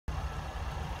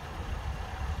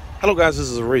Hello guys, this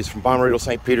is Reese from Bommarito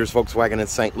St. Peter's Volkswagen in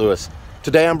St. Louis.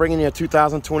 Today I'm bringing you a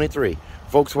 2023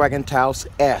 Volkswagen Taos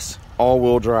S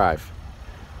all-wheel drive.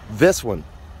 This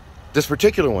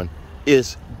particular one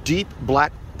is deep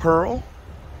black pearl.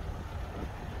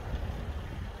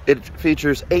 It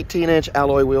features 18-inch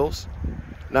alloy wheels.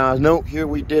 Now note here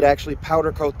we did actually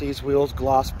powder coat these wheels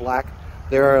gloss black.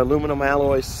 They are aluminum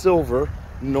alloy silver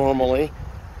normally.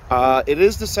 It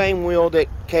is the same wheel that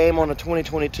came on the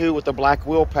 2022 with the black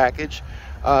wheel package.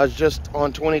 Just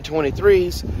on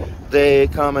 2023s, they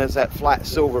come as that flat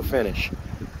silver finish.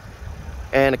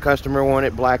 And the customer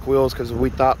wanted black wheels because we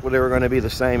thought they were going to be the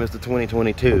same as the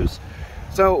 2022s.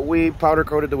 So we powder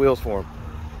coated the wheels for them.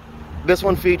 This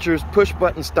one features push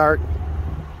button start,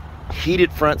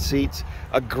 heated front seats,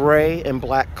 a gray and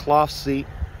black cloth seat,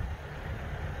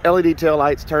 LED tail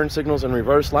lights, turn signals, and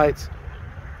reverse lights.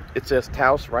 It says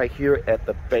Taos right here at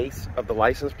the base of the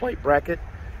license plate bracket.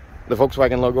 The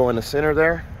Volkswagen logo in the center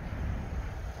there.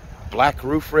 Black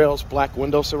roof rails, black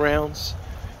window surrounds,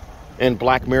 and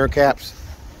black mirror caps.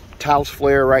 Taos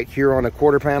flare right here on the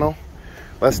quarter panel.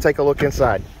 Let's take a look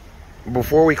inside.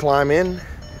 Before we climb in,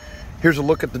 here's a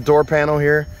look at the door panel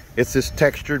here. It's this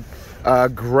textured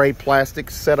gray plastic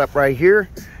setup right here,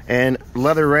 and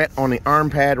leatherette on the arm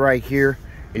pad right here.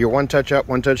 Your one touch up,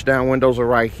 one touch down windows are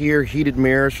right here. Heated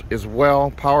mirrors as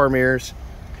well, power mirrors.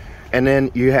 And then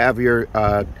you have your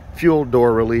fuel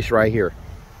door release right here.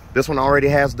 This one already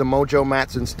has the Mojo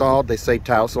mats installed. They say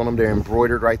Taos on them. They're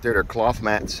embroidered right there. They're cloth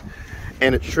mats.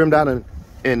 And it's trimmed out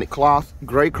in cloth,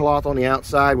 gray cloth on the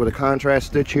outside with a contrast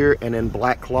stitch here, and then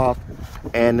black cloth.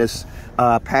 And this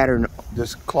pattern,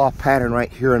 this cloth pattern right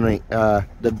here in the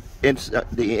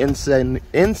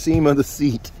inseam of the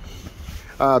seat.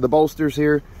 The bolsters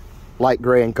here, light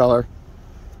gray in color.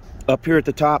 Up here at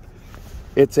the top,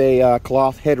 it's a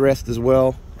cloth headrest as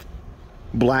well.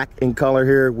 Black in color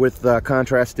here with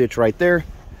contrast stitch right there.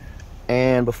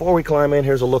 And before we climb in,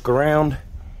 here's a look around.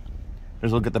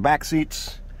 Here's a look at the back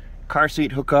seats. Car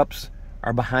seat hookups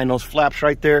are behind those flaps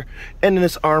right there. And then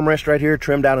this armrest right here,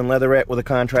 trimmed out in leatherette with a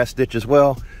contrast stitch as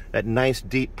well. That nice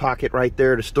deep pocket right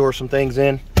there to store some things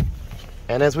in.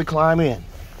 And as we climb in,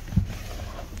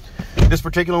 this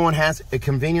particular one has a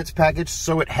convenience package,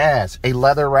 so it has a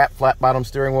leather wrap flat bottom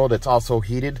steering wheel that's also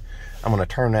heated. I'm going to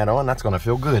turn that on. That's going to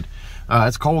feel good.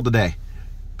 It's cold today.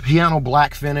 Piano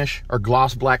black finish or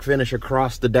gloss black finish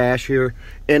across the dash here,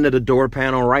 into the door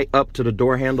panel, right up to the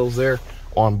door handles there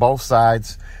on both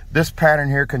sides. This pattern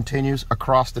here continues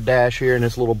across the dash here, and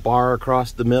this little bar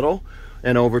across the middle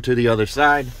and over to the other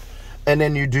side. And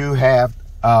then you do have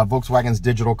Volkswagen's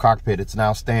digital cockpit. It's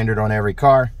now standard on every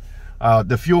car.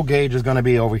 The fuel gauge is going to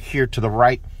be over here to the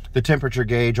right, the temperature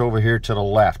gauge over here to the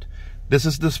left. This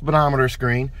is the speedometer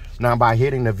screen. Now by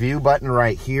hitting the view button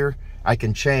right here, I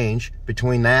can change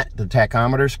between that, the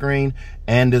tachometer screen,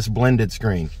 and this blended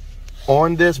screen.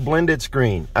 On this blended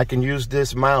screen, I can use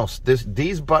this mouse.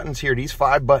 These buttons here, these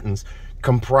 5 buttons,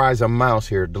 comprise a mouse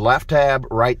here. The left tab,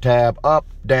 right tab, up,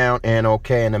 down, and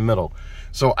OK in the middle.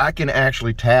 So I can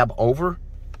actually tab over.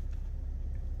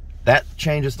 That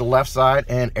changes the left side,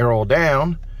 and arrow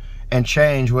down and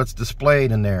change what's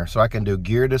displayed in there. So I can do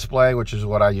gear display, which is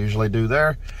what I usually do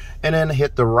there, and then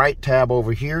hit the right tab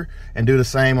over here and do the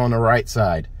same on the right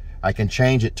side. I can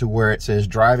change it to where it says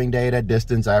driving data,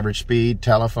 distance, average speed,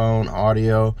 telephone,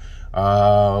 audio.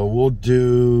 We'll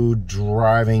do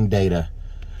driving data.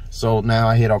 So now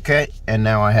I hit OK, and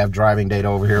now I have driving data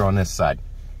over here on this side.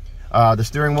 The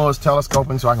steering wheel is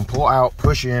telescoping, so I can pull out,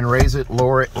 push in, raise it,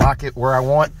 lower it, lock it where I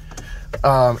want.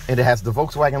 It has the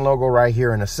Volkswagen logo right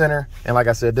here in the center. And like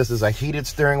I said, this is a heated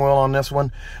steering wheel on this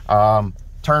one.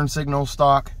 Turn signal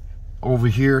stock over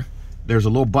here. There's a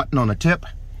little button on the tip.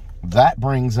 That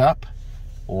brings up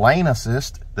lane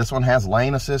assist. This one has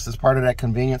lane assist as part of that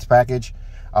convenience package.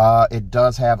 It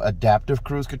does have adaptive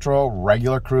cruise control,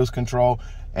 regular cruise control,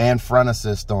 and front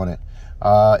assist on it.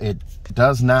 It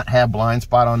does not have blind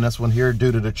spot on this one here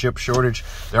due to the chip shortage.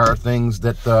 There are things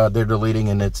that they're deleting,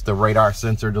 and it's the radar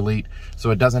sensor delete. So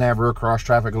it doesn't have rear cross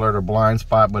traffic alert or blind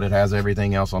spot, but it has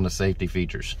everything else on the safety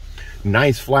features.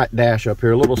 Nice flat dash up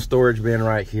here, a little storage bin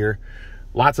right here.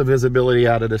 Lots of visibility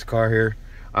out of this car here.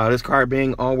 This car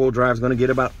being all-wheel drive is going to get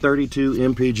about 32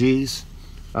 mpgs.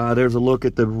 There's a look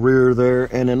at the rear there,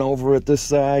 and then over at this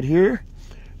side here,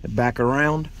 back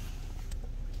around.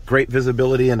 Great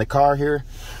visibility in the car here.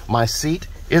 My seat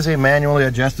is a manually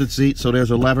adjusted seat, so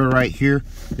there's a lever right here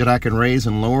that I can raise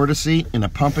and lower the seat in a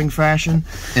pumping fashion.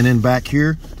 And then back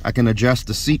here, I can adjust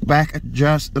the seat back,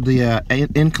 adjust the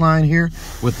incline here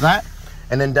with that.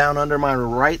 And then down under my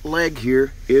right leg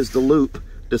here is the loop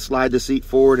to slide the seat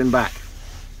forward and back.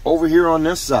 Over here on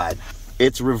this side,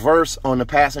 It's reverse on the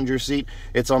passenger seat.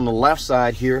 It's on the left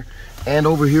side here. And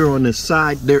over here on this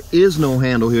side, there is no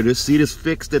handle here. This seat is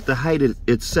fixed at the height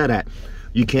it's set at.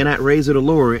 You cannot raise it or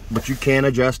lower it, but you can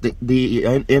adjust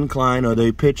the incline or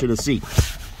the pitch of the seat.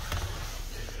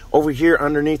 Over here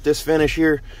underneath this finish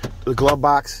here, the glove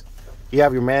box, you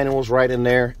have your manuals right in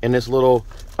there. In this little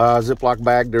Ziploc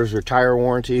bag, there's your tire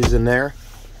warranties in there.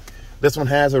 This one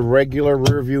has a regular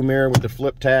rear view mirror with the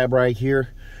flip tab right here.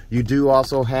 You do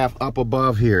also have up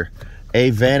above here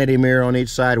a vanity mirror on each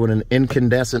side with an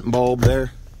incandescent bulb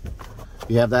there.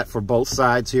 You have that for both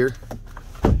sides here.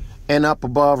 And up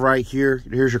above right here,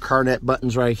 here's your CarNet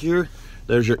buttons right here.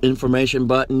 There's your information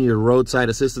button. Your roadside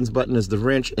assistance button is the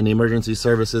wrench, and the emergency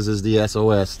services is the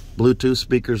SOS. Bluetooth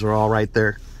speakers are all right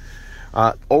there.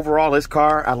 Overall, this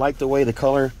car, I like the way the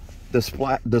color,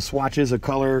 the swatches of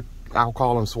color, I'll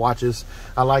call them swatches.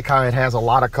 I like how it has a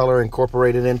lot of color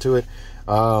incorporated into it.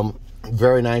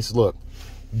 Very nice look.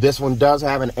 This one does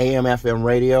have an AM/FM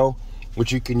radio,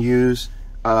 which you can use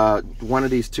one of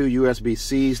these two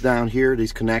USB-Cs down here,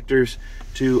 these connectors,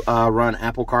 to run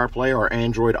Apple CarPlay or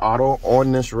Android Auto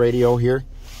on this radio here.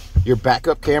 Your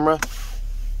backup camera,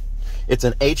 it's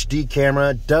an HD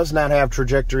camera, does not have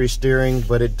trajectory steering,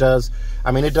 but it does,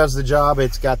 I mean, it does the job.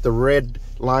 It's got the red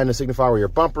line to signify where your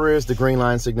bumper is, the green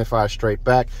line signifies straight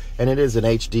back, and it is an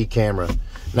HD camera.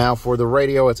 Now for the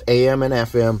radio, it's AM and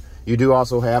FM. You do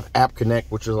also have App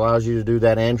Connect, which allows you to do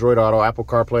that Android Auto, Apple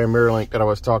CarPlay, and MirrorLink that I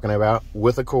was talking about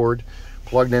with a cord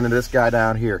plugged into this guy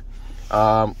down here.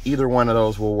 Either one of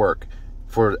those will work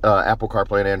for Apple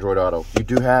CarPlay and Android Auto. You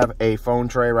do have a phone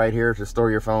tray right here to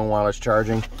store your phone while it's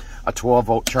charging. A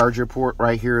 12-volt charger port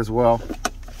right here as well.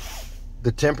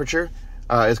 The temperature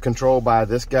is controlled by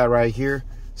this guy right here.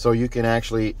 So you can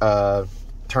actually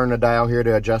turn the dial here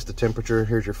to adjust the temperature.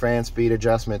 Here's your fan speed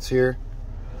adjustments here.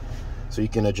 So you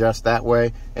can adjust that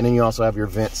way. And then you also have your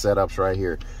vent setups right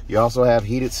here. You also have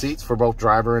heated seats for both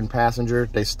driver and passenger.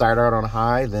 They start out on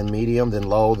high, then medium, then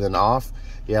low, then off.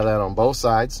 You have that on both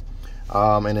sides.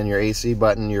 And then your AC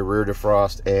button, your rear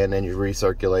defrost, and then your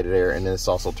recirculated air. And then this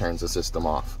also turns the system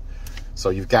off. So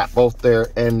you've got both there,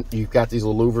 and you've got these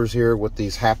little louvers here with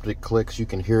these haptic clicks. You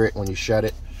can hear it when you shut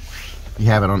it. You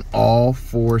have it on all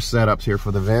four setups here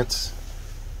for the vents.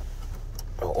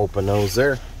 I'll open those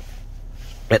there.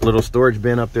 That little storage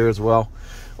bin up there as well.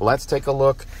 Let's take a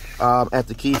look at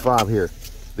the key fob here.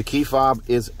 The key fob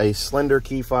is a slender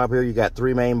key fob here. You got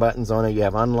three main buttons on it. You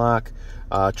have unlock,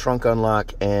 trunk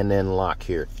unlock, and then lock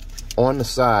here. On the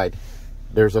side,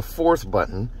 there's a fourth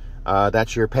button.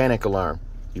 That's your panic alarm.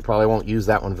 You probably won't use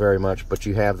that one very much, but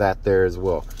you have that there as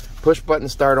well. Push button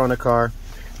start on the car.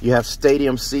 You have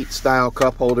stadium seat style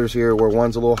cup holders here, where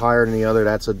one's a little higher than the other.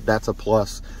 That's a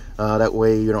plus. That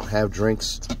way you don't have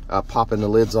drinks popping the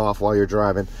lids off while you're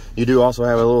driving. You do also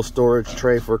have a little storage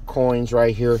tray for coins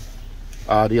right here.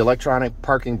 The electronic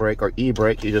parking brake or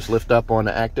e-brake, you just lift up on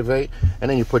to activate,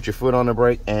 and then you put your foot on the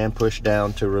brake and push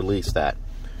down to release that.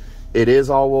 It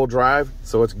is all-wheel drive,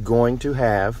 so it's going to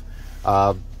have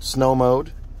snow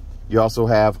mode. You also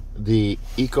have the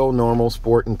Eco, Normal,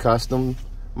 Sport, and Custom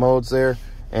modes there.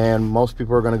 And most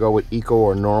people are going to go with Eco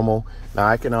or Normal. Now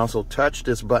I can also touch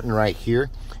this button right here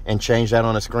and change that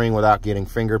on the screen without getting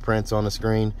fingerprints on the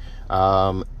screen.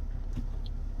 I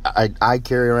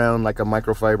carry around like a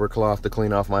microfiber cloth to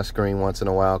clean off my screen once in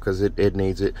a while because it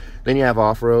needs it. Then you have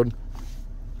off-road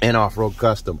and off-road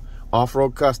custom.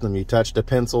 Off-road custom, you touch the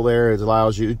pencil there. It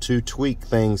allows you to tweak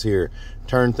things here.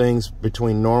 Turn things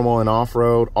between normal and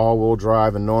off-road, all-wheel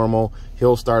drive and normal,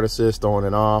 hill start assist on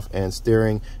and off, and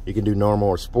steering. You can do normal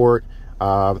or sport.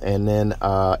 And then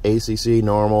ACC,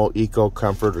 normal, eco,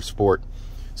 comfort, or sport.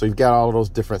 So you've got all of those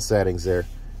different settings there.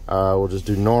 We'll just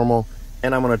do normal.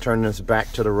 And I'm going to turn this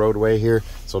back to the roadway here.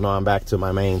 So now I'm back to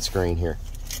my main screen here.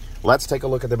 Let's take a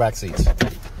look at the back seats.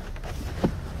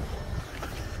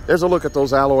 There's a look at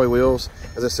those alloy wheels.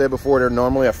 As I said before, they're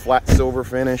normally a flat silver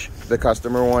finish. The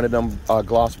customer wanted them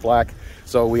gloss black,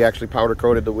 so we actually powder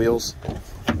coated the wheels.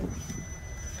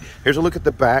 Here's a look at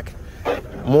the back.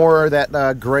 More of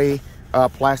that gray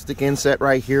plastic inset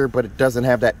right here, but it doesn't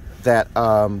have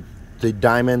the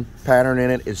diamond pattern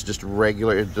in it. It's just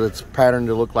regular. It's patterned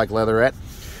to look like leatherette.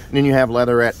 And then you have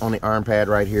leatherette on the arm pad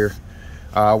right here.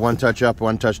 One touch up,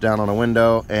 one touch down on the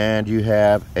window, and you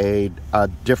have a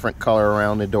different color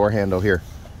around the door handle here.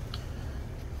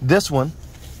 This one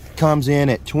comes in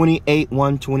at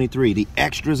 $28,123. The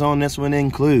extras on this one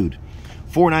include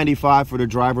 $495 for the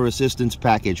driver assistance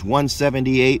package,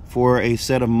 $178 for a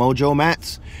set of Mojo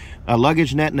mats, a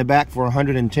luggage net in the back for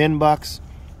 $110,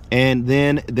 and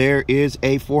then there is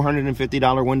a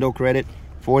 $450 window credit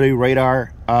for the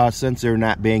radar sensor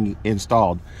not being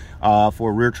installed,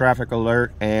 for rear traffic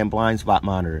alert and blind spot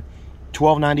monitor.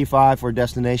 $12.95 for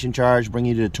destination charge, bring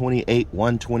you to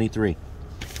 $28,123.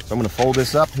 So I'm going to fold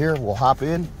this up here. We'll hop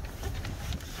in.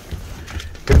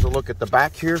 Here's a look at the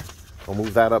back here. We'll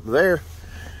move that up there.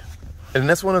 And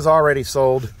this one is already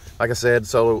sold, like I said.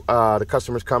 So the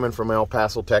customer's coming from El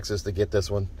Paso, Texas to get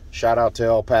this one. Shout out to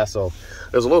El Paso.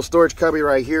 There's a little storage cubby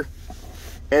right here,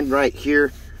 and right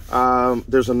here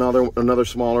there's another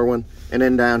smaller one, and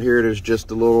then down here there's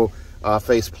just a little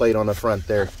face plate on the front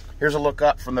there. Here's a look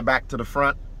up from the back to the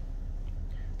front.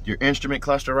 Your instrument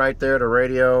cluster right there, the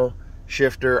radio,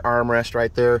 shifter, armrest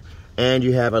right there, and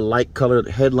you have a light colored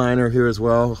headliner here as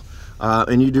well.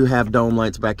 And you do have dome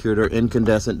lights back here. They're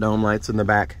incandescent dome lights in the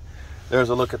back. There's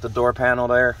a look at the door panel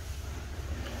there.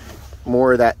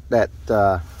 More of that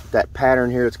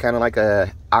pattern here. It's kind of like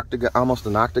a octagon, almost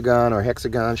an octagon or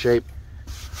hexagon shape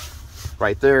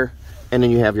right there. And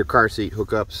then you have your car seat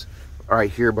hookups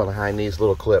right here behind these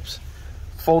little clips.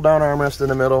 Fold down armrest in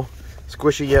the middle,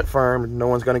 squishy yet firm. No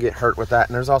one's going to get hurt with that.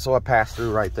 And there's also a pass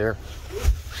through right there.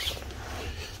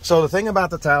 So the thing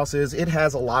about the Taos is it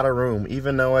has a lot of room.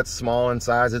 Even though it's small in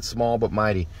size, it's small but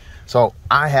mighty. So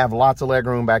I have lots of leg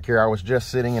room back here. I was just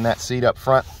sitting in that seat up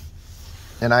front,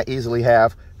 and I easily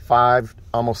have 5,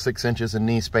 almost 6 inches of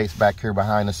knee space back here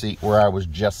behind the seat where I was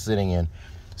just sitting in.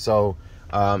 So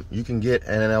you can get,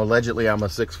 and allegedly I'm a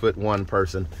 6'1"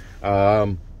 person.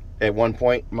 At one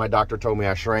point, my doctor told me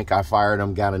I shrank. I fired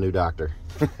him, got a new doctor.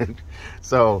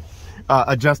 So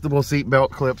adjustable seat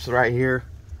belt clips right here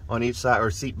on each side, or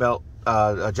seat belt,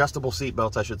 adjustable seat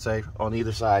belts, I should say, on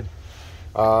either side.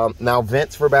 Now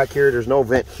vents for back here. There's no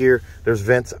vent here. There's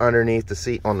vents underneath the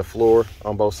seat on the floor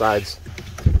on both sides.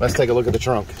 Let's take a look at the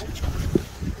trunk.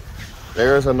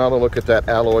 There's another look at that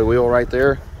alloy wheel right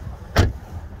there.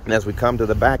 And as we come to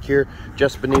the back here,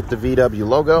 just beneath the VW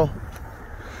logo,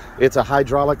 it's a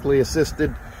hydraulically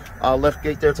assisted lift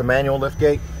gate there. It's a manual lift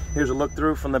gate. Here's a look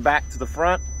through from the back to the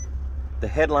front. The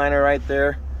headliner right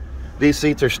there. These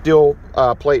seats are steel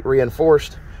plate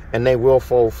reinforced, and they will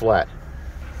fold flat.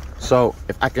 So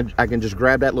if I can just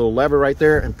grab that little lever right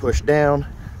there and push down.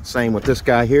 Same with this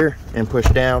guy here, and push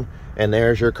down, and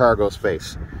there's your cargo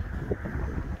space.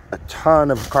 A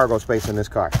ton of cargo space in this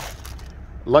car.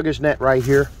 Luggage net right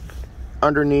here.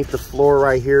 Underneath the floor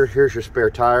right here, here's your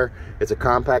spare tire. It's a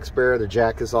compact spare. The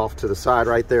jack is off to the side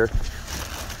right there.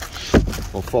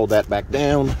 We'll fold that back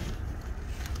down.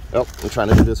 Oh, I'm trying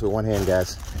to do this with one hand,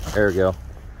 guys. There we go.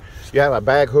 You have a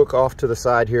bag hook off to the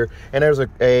side here, and there's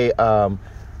a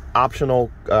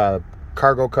optional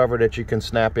cargo cover that you can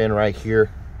snap in right here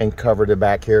and cover the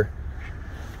back here.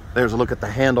 There's a look at the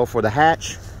handle for the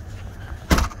hatch.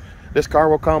 This car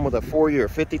will come with a 4-year,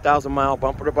 50,000-mile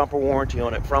bumper-to-bumper warranty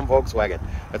on it from Volkswagen.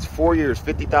 That's 4 years,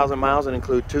 50,000 miles, and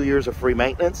include 2 years of free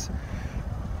maintenance.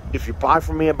 If you buy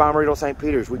from me at Bommarito St.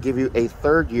 Peter's, we give you a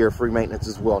 3rd year free maintenance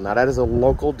as well. Now, that is a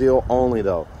local deal only,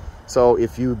 though. So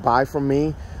if you buy from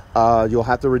me, you'll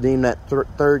have to redeem that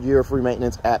 3rd year free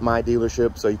maintenance at my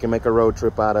dealership, so you can make a road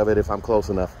trip out of it if I'm close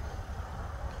enough.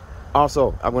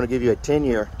 Also, I'm going to give you a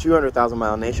 10-year,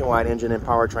 200,000-mile nationwide engine and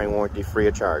powertrain warranty free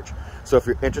of charge. So if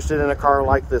you're interested in a car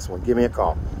like this one, give me a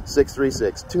call.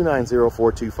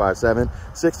 636-290-4257,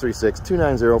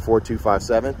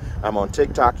 636-290-4257. I'm on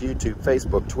TikTok, YouTube,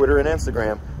 Facebook, Twitter, and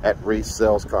Instagram at Reese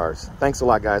Sells Cars. Thanks a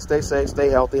lot, guys. Stay safe, stay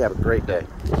healthy, have a great day.